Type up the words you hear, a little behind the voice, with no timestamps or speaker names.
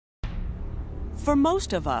For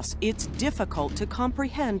most of us, it's difficult to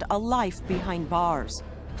comprehend a life behind bars.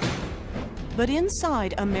 But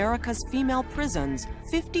inside America's female prisons,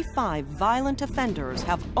 55 violent offenders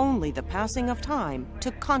have only the passing of time to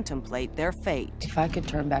contemplate their fate. If I could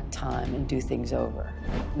turn back time and do things over,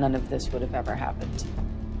 none of this would have ever happened.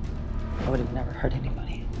 I would have never hurt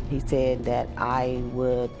anybody. He said that I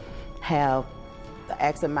would have the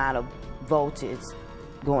X amount of voltage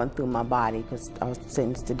going through my body because I was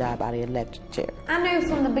sentenced to die by the electric chair. I knew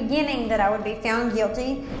from the beginning that I would be found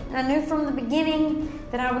guilty, and I knew from the beginning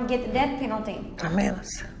that I would get the death penalty.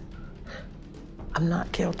 I'm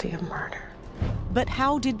not guilty of murder. But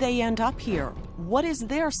how did they end up here? What is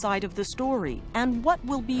their side of the story? And what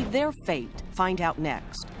will be their fate? Find out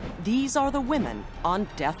next. These are the women on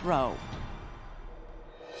death row.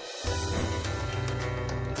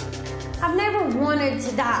 I've never wanted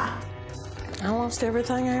to die. I lost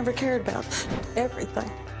everything I ever cared about. Everything.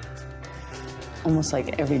 Almost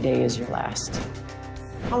like every day is your last.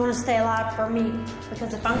 I want to stay alive for me,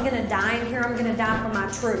 because if I'm going to die in here, I'm going to die for my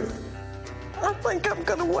truth. I think I'm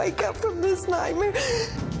gonna wake up from this nightmare.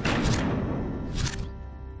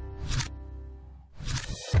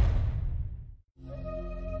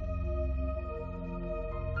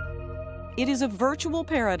 It is a virtual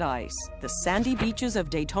paradise, the sandy beaches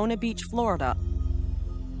of Daytona Beach, Florida.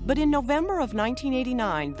 But in November of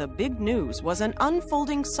 1989, the big news was an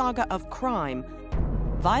unfolding saga of crime,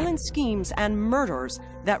 violent schemes, and murders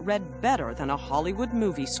that read better than a Hollywood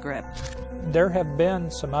movie script. There have been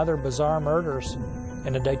some other bizarre murders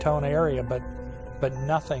in the Daytona area, but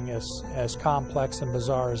nothing as complex and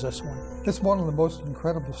bizarre as this one. It's one of the most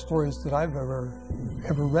incredible stories that I've ever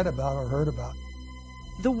read about or heard about.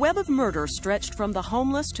 The web of murder stretched from the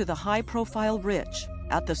homeless to the high-profile rich.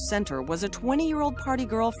 At the center was a 20-year-old party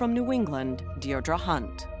girl from New England, Deidre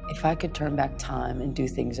Hunt. If I could turn back time and do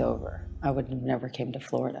things over, I would have never came to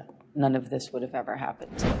Florida. None of this would have ever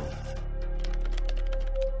happened.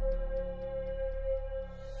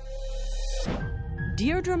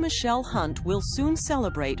 Deidre Michelle Hunt will soon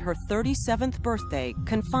celebrate her 37th birthday,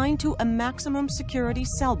 confined to a maximum security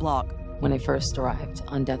cell block. When I first arrived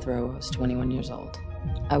on death row, I was 21 years old.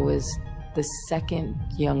 I was the second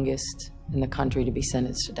youngest in the country to be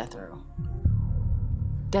sentenced to death row.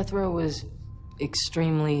 Death row was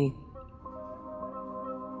extremely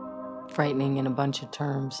frightening in a bunch of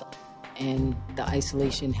terms, and the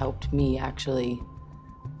isolation helped me actually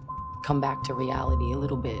come back to reality a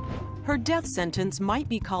little bit. Her death sentence might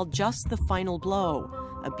be called just the final blow.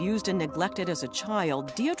 Abused and neglected as a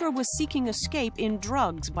child, Deidre was seeking escape in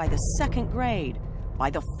drugs by the 2nd grade. By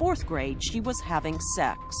the 4th grade, she was having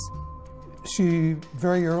sex. She,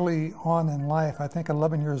 very early on in life, I think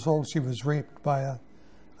 11 years old, she was raped by a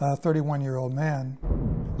 31-year-old man.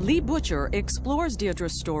 Lee Butcher explores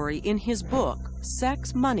Deidre's story in his book,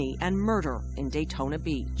 Sex, Money, and Murder in Daytona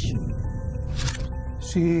Beach.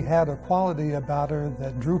 She had a quality about her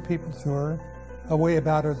that drew people to her, a way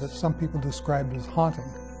about her that some people described as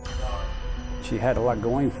haunting. She had a lot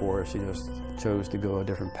going for her. She just chose to go a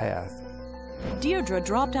different path. Deidre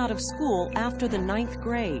dropped out of school after the 9th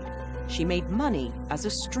grade. She made money as a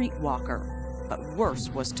streetwalker, but worse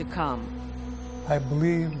was to come. I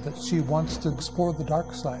believe that she wants to explore the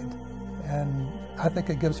dark side, and I think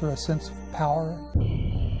it gives her a sense of power.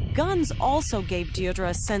 Guns also gave Deidre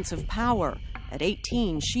a sense of power. At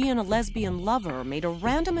 18, she and a lesbian lover made a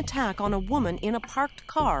random attack on a woman in a parked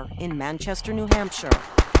car in Manchester, New Hampshire.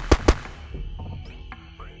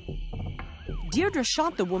 Deidre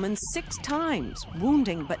shot the woman 6 times,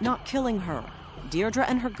 wounding but not killing her. Deidre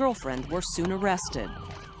and her girlfriend were soon arrested.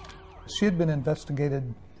 She had been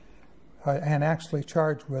investigated and actually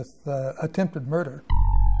charged with attempted murder.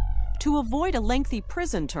 To avoid a lengthy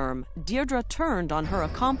prison term, Deidre turned on her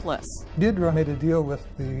accomplice. Deidre made a deal with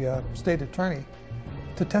the state attorney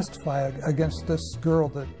to testify against this girl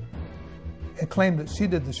that claimed that she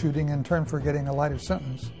did the shooting in turn for getting a lighter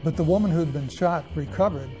sentence. But the woman who had been shot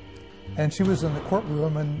recovered, and she was in the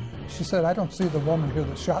courtroom, and she said, "I don't see the woman here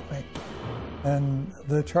that shot me." And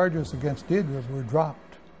the charges against Deidre were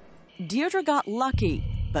dropped. Deidre got lucky,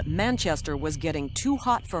 but Manchester was getting too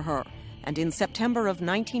hot for her. And in September of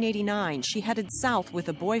 1989, she headed south with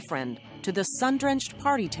a boyfriend to the sun-drenched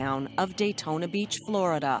party town of Daytona Beach,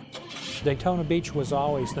 Florida. Daytona Beach was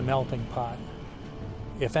always the melting pot.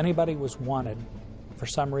 If anybody was wanted, for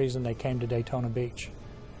some reason they came to Daytona Beach.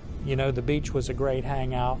 You know, the beach was a great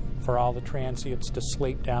hangout for all the transients to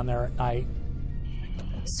sleep down there at night.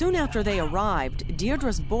 Soon after they arrived,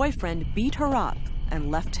 Deidre's boyfriend beat her up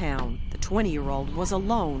and left town. The 20-year-old was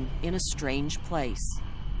alone in a strange place.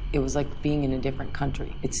 It was like being in a different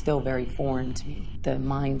country. It's still very foreign to me. The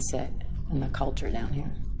mindset and the culture down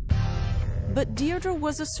here. But Deidre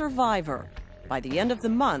was a survivor. By the end of the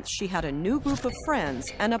month, she had a new group of friends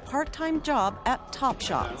and a part-time job at Top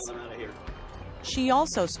Shots. She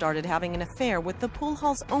also started having an affair with the pool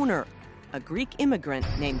hall's owner, a Greek immigrant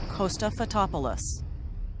named Konstantinos Fotopoulos.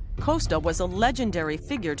 Kosta was a legendary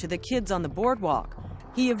figure to the kids on the boardwalk.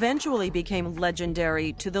 He eventually became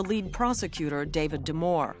legendary to the lead prosecutor, David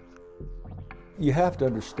Demore. You have to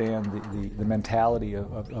understand the mentality of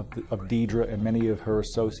Deidre and many of her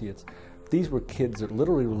associates. These were kids that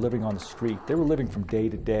literally were living on the street. They were living from day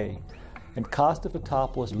to day. And Konstantinos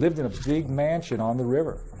Fotopoulos lived in a big mansion on the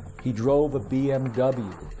river. He drove a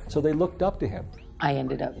BMW, so they looked up to him. I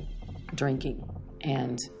ended up drinking,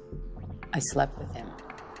 and I slept with him.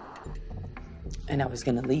 And I was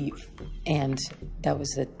gonna leave. And that was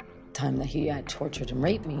the time that he had tortured and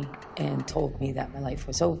raped me and told me that my life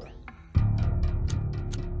was over.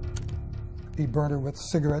 He burned her with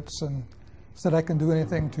cigarettes and said, "I can do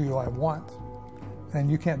anything to you I want,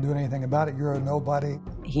 and you can't do anything about it. You're a nobody."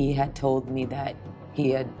 He had told me that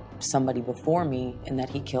he had somebody before me and that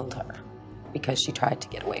he killed her because she tried to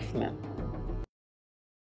get away from him.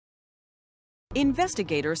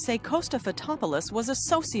 Investigators say Konstantinos Fotopoulos was a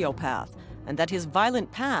sociopath and that his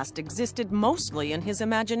violent past existed mostly in his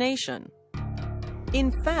imagination.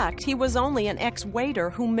 In fact, he was only an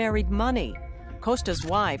ex-waiter who married money. Kosta's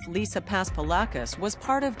wife, Lisa Paspalakis, was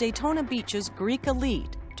part of Daytona Beach's Greek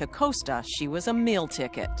elite. To Kosta, she was a meal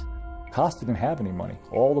ticket. Kosta didn't have any money.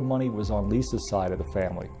 All the money was on Lisa's side of the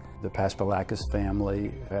family. The Paspalakis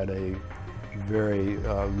family had a very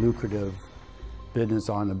lucrative business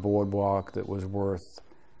on the boardwalk that was worth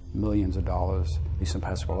millions of dollars. Lisa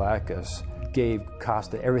Paspalakis gave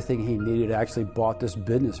Kosta everything he needed, actually bought this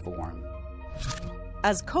business for him.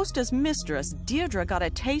 As Kosta's mistress, Deidre got a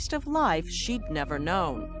taste of life she'd never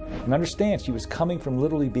known. And understand, she was coming from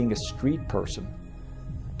literally being a street person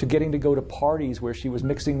to getting to go to parties where she was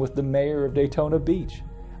mixing with the mayor of Daytona Beach,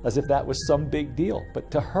 as if that was some big deal. But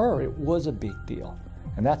to her, it was a big deal,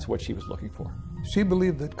 and that's what she was looking for. She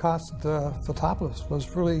believed that Konstantinos Fotopoulos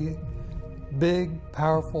was really big,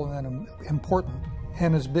 powerful, and important,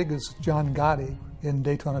 and as big as John Gotti in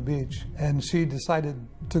Daytona Beach. And she decided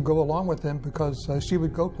to go along with him because she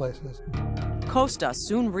would go places. Kosta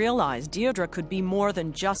soon realized Deidre could be more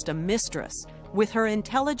than just a mistress. With her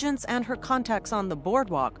intelligence and her contacts on the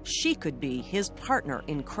boardwalk, she could be his partner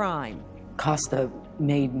in crime. Kosta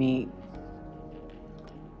made me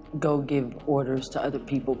go give orders to other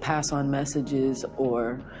people, pass on messages,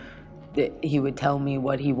 or that he would tell me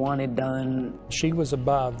what he wanted done. She was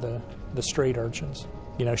above the street urchins.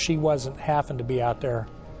 You know, she wasn't having to be out there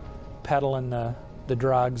peddling the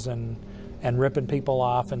drugs and ripping people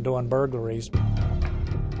off and doing burglaries.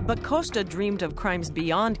 But Kosta dreamed of crimes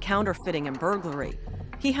beyond counterfeiting and burglary.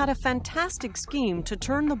 He had a fantastic scheme to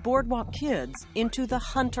turn the boardwalk kids into the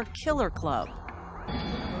hunter-killer club.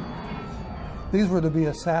 These were to be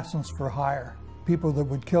assassins for hire, people that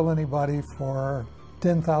would kill anybody for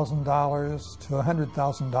 $10,000 to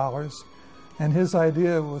 $100,000. And his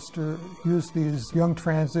idea was to use these young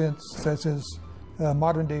transients as his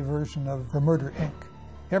modern-day version of Murder, Inc.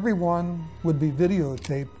 Everyone would be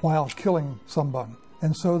videotaped while killing someone.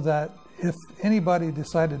 And so that if anybody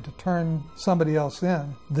decided to turn somebody else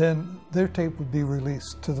in, then their tape would be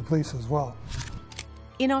released to the police as well.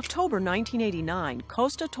 In October 1989,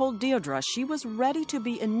 Kosta told Deidre she was ready to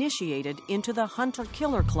be initiated into the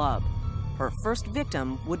hunter-killer club. Her first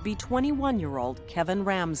victim would be 21-year-old Kevin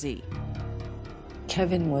Ramsey.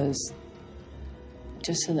 Kevin was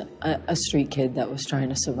just a street kid that was trying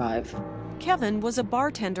to survive. Kevin was a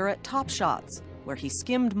bartender at Top Shots, where he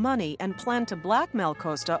skimmed money and planned to blackmail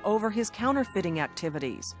Kosta over his counterfeiting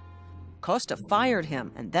activities. Kosta fired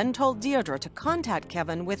him and then told Deidre to contact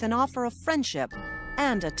Kevin with an offer of friendship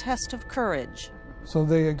and a test of courage. So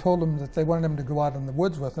they told him that they wanted him to go out in the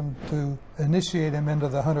woods with him to initiate him into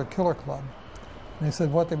the hunter-killer club. And they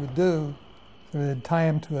said what they would do, they'd tie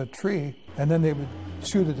him to a tree and then they would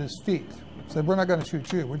shoot at his feet. They said, "We're not going to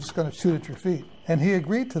shoot you, we're just going to shoot at your feet." And he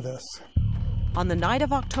agreed to this. On the night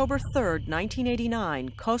of October 3rd,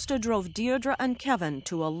 1989, Kosta drove Deidre and Kevin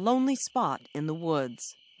to a lonely spot in the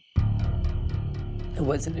woods. It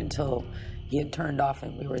wasn't until he had turned off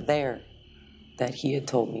and we were there that he had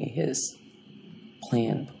told me his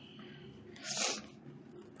plan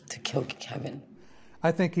to kill Kevin.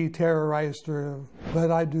 I think he terrorized her,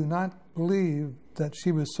 but I do not believe that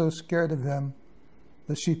she was so scared of him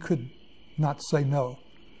that she could not say no.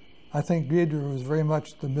 I think Deidre was very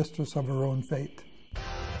much the mistress of her own fate.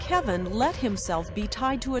 Kevin let himself be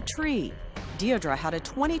tied to a tree. Deidre had a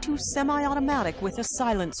 .22 semi-automatic with a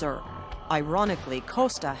silencer. Ironically,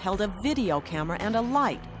 Costa held a video camera and a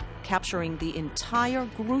light, capturing the entire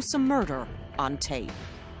gruesome murder on tape.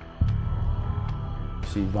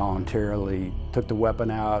 She voluntarily took the weapon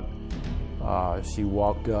out. She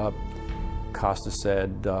walked up. Costa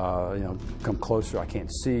said, you know, come closer, I can't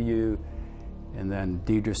see you. And then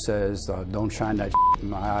Deidre says, don't shine that in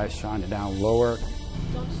my eyes, shine it down lower.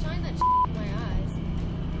 Don't shine that in my eyes.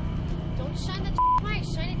 Don't shine that in my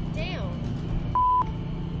eyes, shine it down.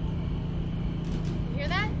 You hear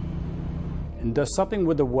that? And does something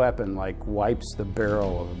with the weapon, like wipes the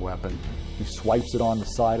barrel of the weapon. He swipes it on the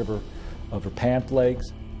side of her pant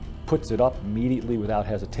legs, puts it up immediately without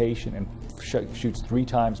hesitation, and shoots 3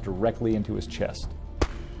 times directly into his chest.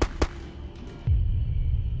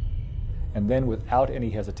 And then, without any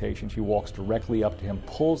hesitation, she walks directly up to him,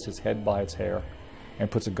 pulls his head by its hair, and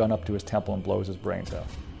puts a gun up to his temple and blows his brains out.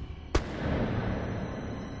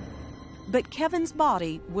 But Kevin's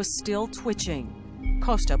body was still twitching.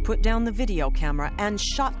 Costa put down the video camera and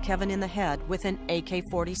shot Kevin in the head with an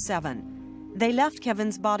AK-47. They left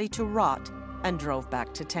Kevin's body to rot and drove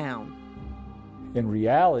back to town. In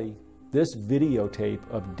reality, this videotape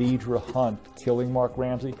of Deidre Hunt killing Mark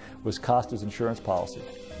Ramsey was Costa's insurance policy.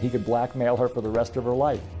 He could blackmail her for the rest of her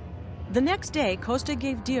life. The next day, Costa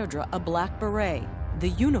gave Deidre a black beret, the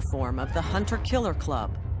uniform of the Hunter-Killer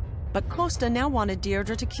Club. But Costa now wanted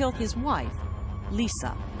Deidre to kill his wife,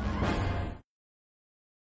 Lisa.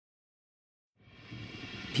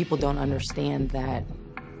 People don't understand that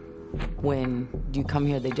when you come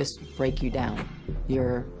here, they just break you down.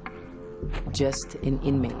 You're just an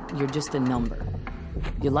inmate. You're just a number.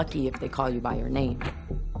 You're lucky if they call you by your name.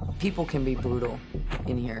 People can be brutal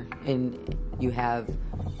in here, and you have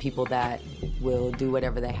people that will do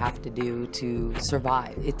whatever they have to do to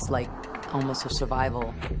survive. It's like almost a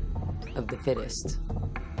survival of the fittest.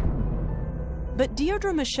 But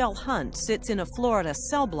Deidre Michelle HUNT sits in a Florida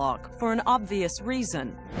cell block for an obvious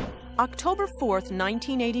reason. October 4th,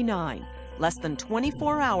 1989, less than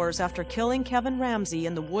 24 hours after killing Kevin Ramsey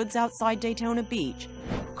in the woods outside Daytona Beach,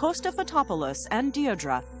 Costa Fotopoulos and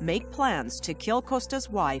Deidre make plans to kill Costa's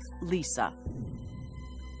wife, Lisa.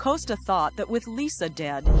 Costa thought that with Lisa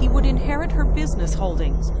dead, he would inherit her business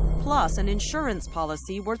holdings, plus an insurance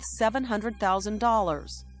policy worth $700,000.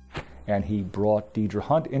 And he brought Deidre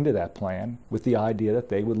Hunt into that plan with the idea that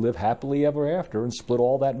they would live happily ever after and split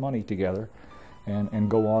all that money together and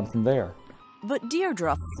go on from there. But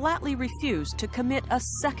Deidre flatly refused to commit a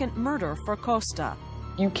second murder for Costa.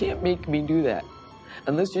 You can't make me do that.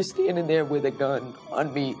 Unless you're standing there with a gun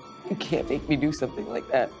on me, you can't make me do something like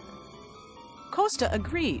that. Costa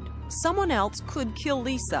agreed. Someone else could kill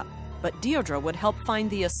Lisa, but Deidre would help find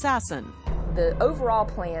the assassin. The overall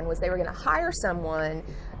plan was they were going to hire someone,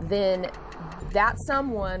 then that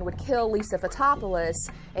someone would kill Lisa Fotopoulos,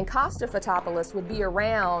 and Costa Fotopoulos would be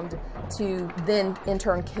around to then in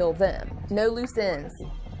turn kill them. No loose ends.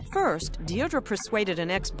 First, Deidre persuaded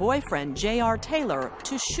an ex-boyfriend, J.R. Taylor,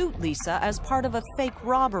 to shoot Lisa as part of a fake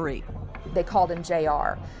robbery. They called him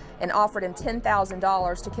J.R. and offered him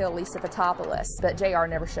 $10,000 to kill Lisa Fotopoulos, but J.R.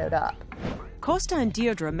 never showed up. Costa and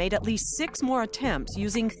Deidre made at least 6 more attempts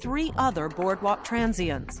using 3 other boardwalk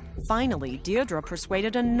transients. Finally, Deidre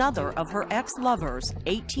persuaded another of her ex-lovers,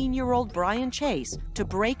 18-year-old Brian Chase, to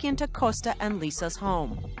break into Costa and Lisa's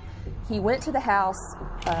home. He went to the house,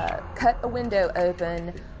 cut a window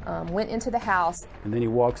open, went into the house. And then he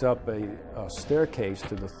walks up a staircase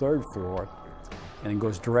to the 3rd floor and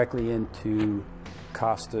goes directly into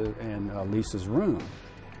Costa and Lisa's room.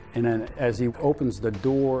 And then as he opens the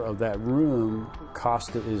door of that room,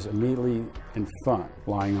 Costa is immediately in front,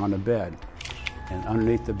 lying on the bed. And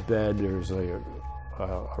underneath the bed, there's an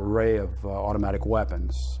array of automatic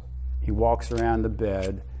weapons. He walks around the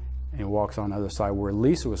bed and walks on the other side where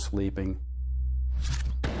Lisa was sleeping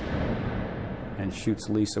and shoots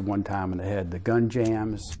Lisa 1 time in the head. The gun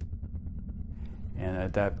jams, and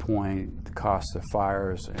at that point, Costa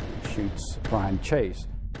fires and shoots Brian Chase.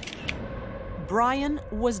 Brian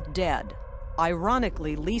was dead.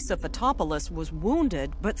 Ironically, Lisa Fotopoulos was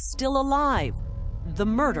wounded but still alive. The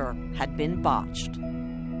murder had been botched.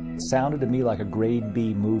 It sounded to me like a grade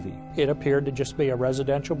B movie. It appeared to just be a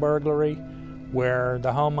residential burglary where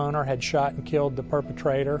the homeowner had shot and killed the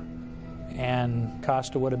perpetrator, and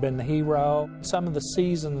Costa would have been the hero. Some of the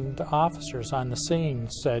seasoned officers on the scene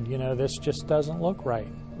said, you know, this just doesn't look right.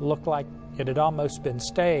 It looked like it had almost been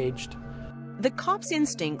staged. The cops'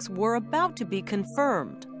 instincts were about to be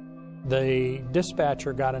confirmed. The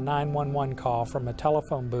dispatcher got a 911 call from a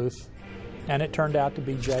telephone booth, and it turned out to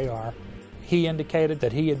be JR. He indicated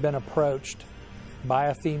that he had been approached by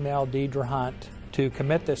a female, Deidre Hunt, to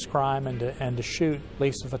commit this crime and to shoot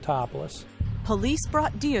Lisa Fotopoulos. Police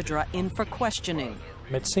brought Deidre in for questioning.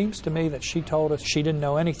 It seems to me that she told us she didn't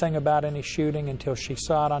know anything about any shooting until she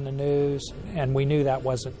saw it on the news, and we knew that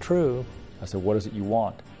wasn't true. I said, what is it you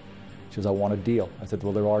want? She says, I want a deal. I said,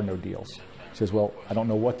 well, there are no deals. She says, well, I don't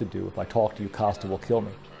know what to do. If I talk to you, Costa will kill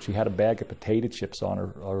me. She had a bag of potato chips on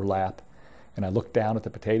her lap, and I looked down at the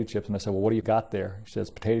potato chips, and I said, well, what do you got there? She says,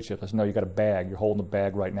 potato chips. I said, no, you got a bag. You're holding a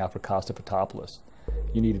bag right now for Costa Fotopoulos.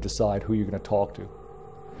 You need to decide who you're going to talk to.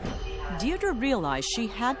 Deidre realized she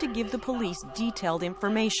had to give the police detailed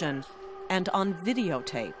information, and on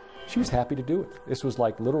videotape. She was happy to do it. This was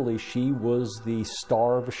like literally she was the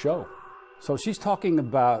star of a show. So she's talking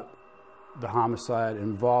about the homicide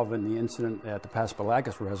involving the incident at the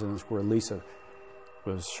Paspalakis residence where Lisa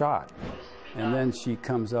was shot. And then she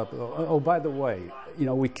comes up, oh, by the way, you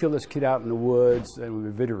know, we killed this kid out in the woods and we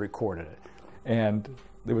video recorded it. And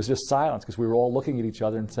there was just silence because we were all looking at each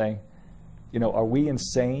other and saying, you know, are we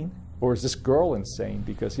insane? Or is this girl insane?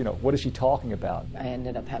 Because, you know, what is she talking about? I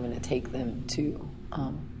ended up having to take them to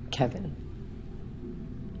Kevin.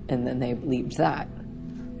 And then they believed that.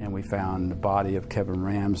 And we found the body of Kevin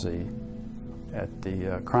Ramsey at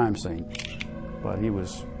the crime scene. But he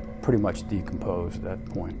was pretty much decomposed at that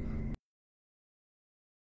point.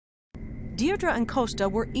 Deidre and Costa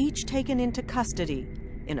were each taken into custody.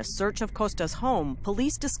 In a search of Costa's home,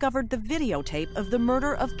 police discovered the videotape of the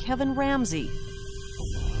murder of Kevin Ramsey.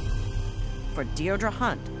 For Deidre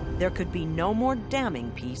Hunt, there could be no more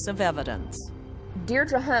damning piece of evidence.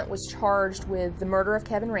 Deidre Hunt was charged with the murder of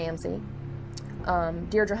Kevin Ramsey.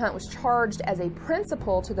 Deidre Hunt was charged as a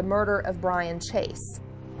principal to the murder of Brian Chase.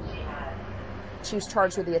 She was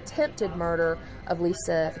charged with the attempted murder of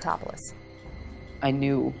Lisa Fotopoulos. I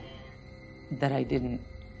knew that I didn't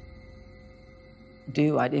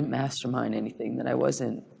mastermind anything, that I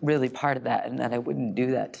wasn't really part of that, and that I wouldn't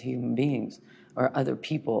do that to human beings or other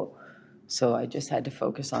people. So I just had to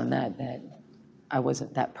focus on that I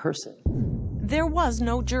wasn't that person. There was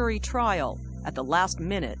no jury trial. At the last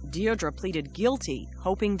minute, Deidre pleaded guilty,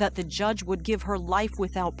 hoping that the judge would give her life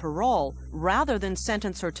without parole rather than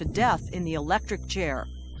sentence her to death in the electric chair.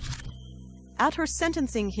 At her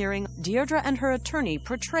sentencing hearing, Deidre and her attorney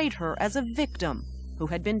portrayed her as a victim who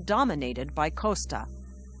had been dominated by Costa.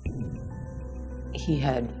 He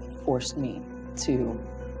had forced me to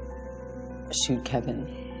shoot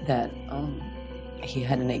Kevin, that he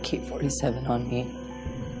had an AK-47 on me,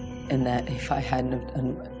 and that if I hadn't have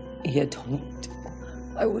done what he had told me to,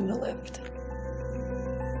 I wouldn't have lived.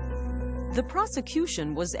 The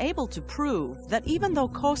prosecution was able to prove that even though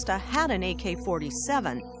Costa had an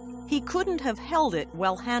AK-47, he couldn't have held it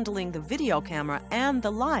while handling the video camera and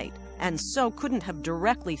the light, and so couldn't have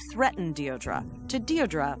directly threatened Deidre. To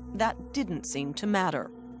Deidre, that didn't seem to matter.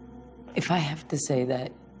 If I have to say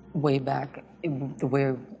that way back, the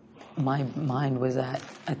way my mind was at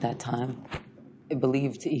that time, I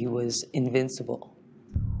believed he was invincible.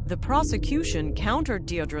 The prosecution countered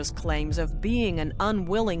Deidre's claims of being an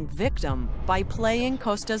unwilling victim by playing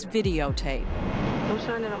Costa's videotape. Don't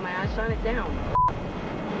shine it on my eyes, shine it down.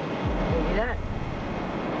 Give me that.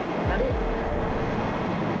 Got it?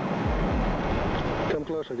 Come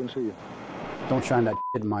close, I can see you. Don't shine that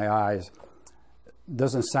in my eyes.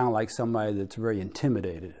 Doesn't sound like somebody that's very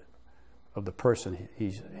intimidated of the person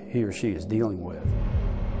he or she is dealing with.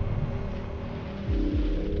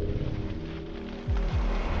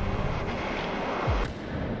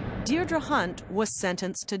 Deidre Hunt was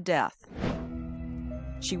sentenced to death.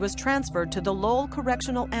 She was transferred to the Lowell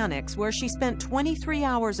Correctional Annex, where she spent 23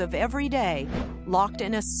 hours of every day locked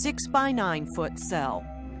in a 6-by-9-foot cell.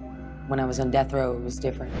 When I was on death row, it was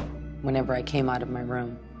different. Whenever I came out of my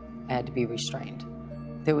room, I had to be restrained.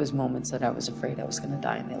 There was moments that I was afraid I was going to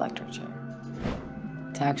die in the electric chair.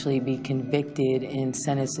 To actually be convicted and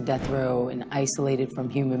sentenced to death row and isolated from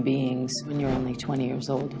human beings when you're only 20 years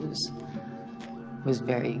old was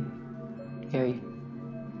very, very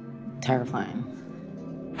terrifying.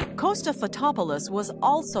 Costa Fotopoulos was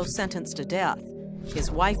also sentenced to death.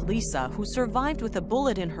 His wife, Lisa, who survived with a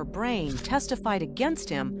bullet in her brain, testified against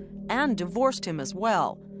him and divorced him as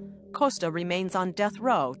well. Costa remains on death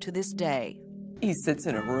row to this day. He sits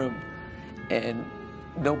in a room and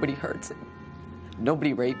nobody hurts him.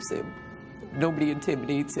 Nobody rapes him. Nobody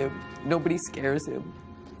intimidates him. Nobody scares him.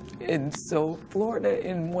 And so Florida,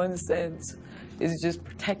 in one sense, is just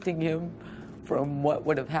protecting him from what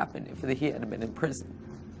would have happened if he had been in prison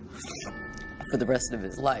for the rest of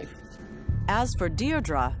his life. As for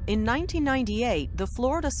Deidre, in 1998, the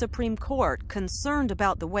Florida Supreme Court, concerned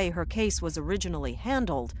about the way her case was originally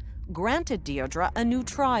handled, granted Deidre a new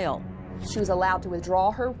trial. She was allowed to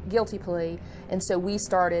withdraw her guilty plea, and so we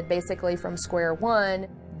started basically from square one.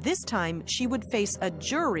 This time, she would face a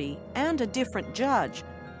jury and a different judge,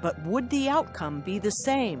 but would the outcome be the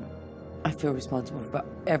same? I feel responsible for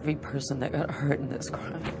every person that got hurt in this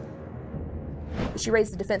crime. She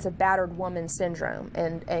raised the defense of battered woman syndrome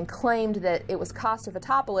and claimed that it was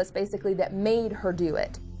Fotopoulos basically that made her do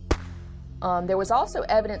it. There was also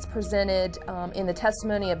evidence presented in the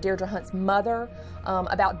testimony of Deidre Hunt's mother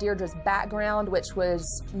about Deidre's background, which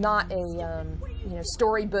was not a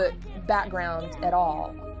storybook background at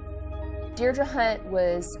all. Deidre Hunt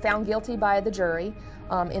was found guilty by the jury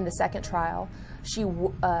in the second trial. She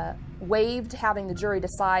waived having the jury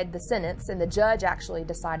decide the sentence, and the judge actually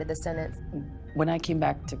decided the sentence. When I came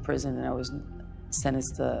back to prison and I was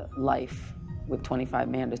sentenced to life with 25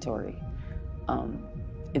 mandatory,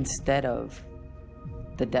 instead of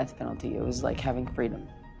the death penalty, it was like having freedom.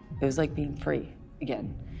 It was like being free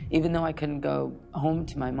again. Even though I couldn't go home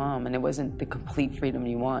to my mom, and it wasn't the complete freedom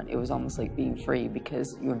you want, it was almost like being free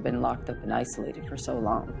because you have been locked up and isolated for so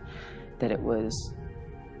long that it was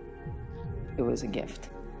a gift.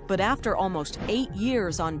 But after almost 8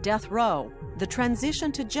 years on death row, the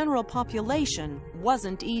transition to general population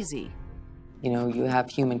wasn't easy. You know, you have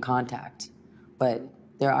human contact, but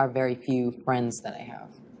there are very few friends that I have.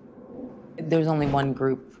 There's only one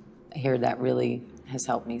group here that really has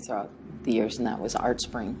helped me throughout the years, and that was Art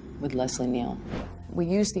Spring with Leslie Neal. We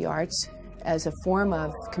use the arts as a form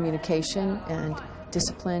of communication and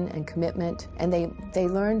discipline and commitment, and they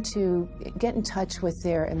learn to get in touch with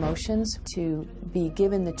their emotions, to be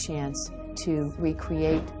given the chance to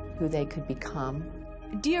recreate who they could become.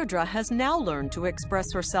 Deidre has now learned to express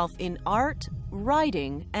herself in art,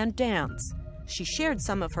 writing, and dance. She shared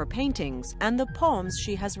some of her paintings and the poems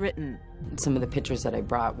she has written. Some of the pictures that I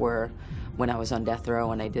brought were when I was on death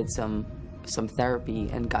row and I did some therapy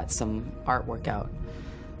and got some artwork out.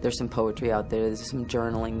 There's some poetry out there, there's some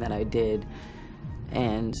journaling that I did.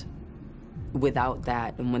 And without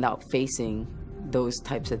that and without facing those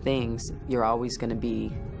types of things, you're always going to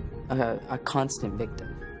be a constant victim.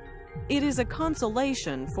 It is a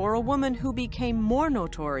consolation for a woman who became more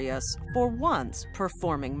notorious for once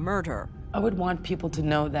performing murder. I would want people to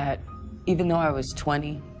know that even though I was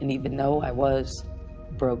 20 and even though I was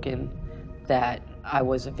broken, that I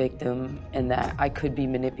was a victim and that I could be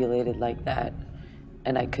manipulated like that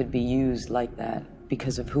and I could be used like that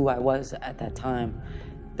because of who I was at that time,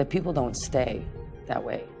 that people don't stay that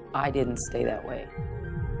way. I didn't stay that way.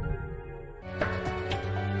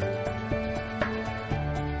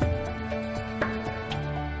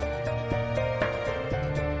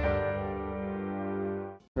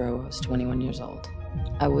 I was 21 years old.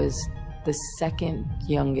 I was the second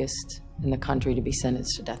youngest in the country to be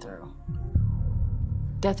sentenced to death row.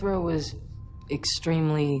 Death row was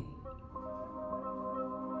extremely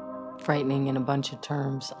frightening in a bunch of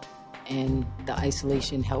terms, and the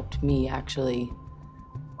isolation helped me actually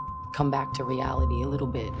come back to reality a little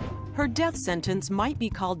bit. Her death sentence might be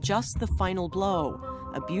called just the final blow.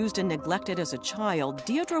 Abused and neglected as a child,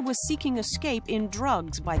 Deidre was seeking escape in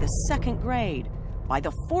drugs by the 2nd grade. By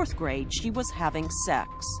the 4th grade, she was having sex.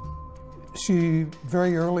 She,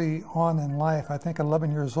 very early on in life, I think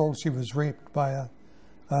 11 years old, she was raped by a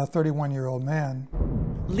 31-year-old man.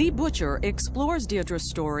 Lee Butcher explores Deidre's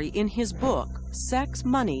story in his book, Sex,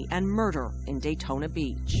 Money, and Murder in Daytona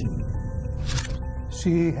Beach.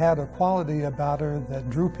 She had a quality about her that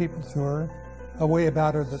drew people to her, a way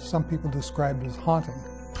about her that some people described as haunting.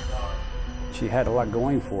 She had a lot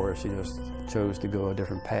going for her. She just chose to go a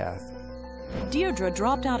different path. Deidre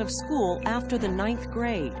dropped out of school after the 9th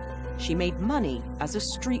grade. She made money as a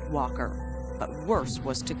streetwalker, but worse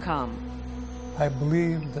was to come. I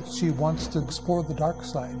believe that she wants to explore the dark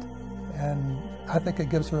side, and I think it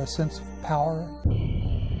gives her a sense of power.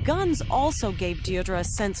 Guns also gave Deidre a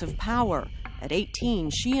sense of power. At 18,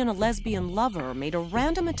 she and a lesbian lover made a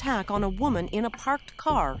random attack on a woman in a parked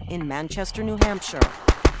car in Manchester, New Hampshire.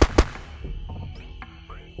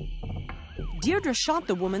 Deidre shot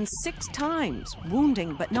the woman 6 times,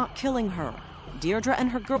 wounding but not killing her. Deidre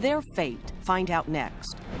and her girl, their fate, find out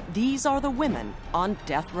next. These are the women on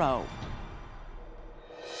death row.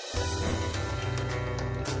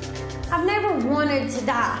 I've never wanted to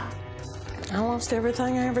die. I lost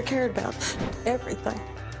everything I ever cared about. Everything.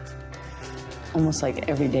 Almost like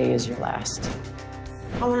every day is your last.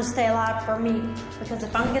 I want to stay alive for me, because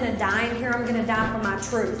if I'm going to die in here, I'm going to die for my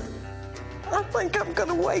truth. I think I'm going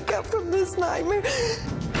to wake up from this nightmare.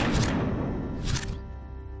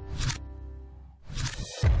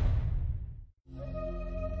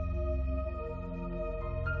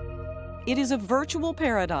 It is a virtual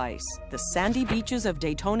paradise, the sandy beaches of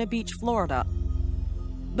Daytona Beach, Florida.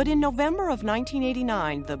 But in November of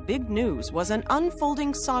 1989, the big news was an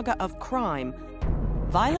unfolding saga of crime,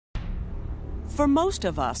 violence. For most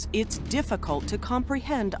of us, it's difficult to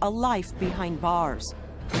comprehend a life behind bars.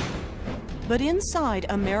 But inside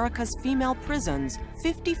America's female prisons,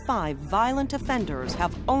 55 violent offenders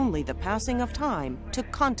have only the passing of time to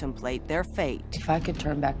contemplate their fate. If I could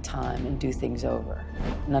turn back time and do things over,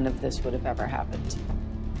 none of this would have ever happened.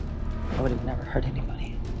 I would have never hurt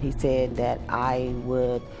anybody. He said that I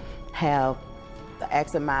would have the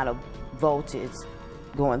X amount of voltage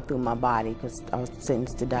going through my body because I was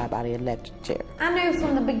sentenced to die by the electric chair. I knew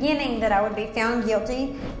from the beginning that I would be found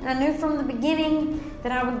guilty, and I knew from the beginning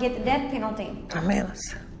that I would get the death penalty. I'm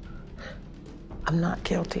innocent. I'm not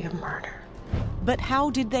guilty of murder. But how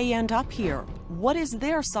did they end up here? What is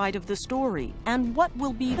their side of the story? And what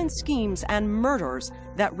will be the schemes and murders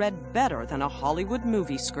that read better than a Hollywood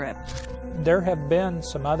movie script? There have been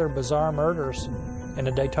some other bizarre murders in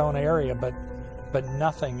the Daytona area, but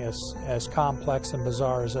nothing as complex and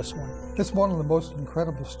bizarre as this one. It's one of the most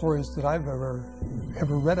incredible stories that I've ever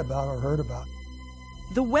read about or heard about.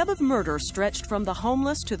 The web of murder stretched from the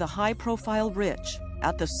homeless to the high-profile rich.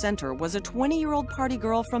 At the center was a 20-year-old party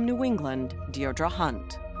girl from New England, Deidre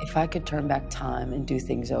Hunt. If I could turn back time and do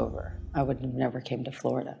things over, I would have never came to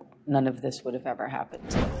Florida. None of this would have ever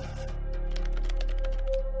happened.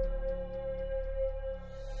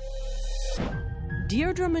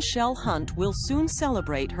 Deidre Michelle Hunt will soon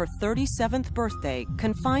celebrate her 37th birthday,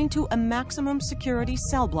 confined to a maximum security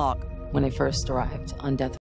cell block. When I first arrived on death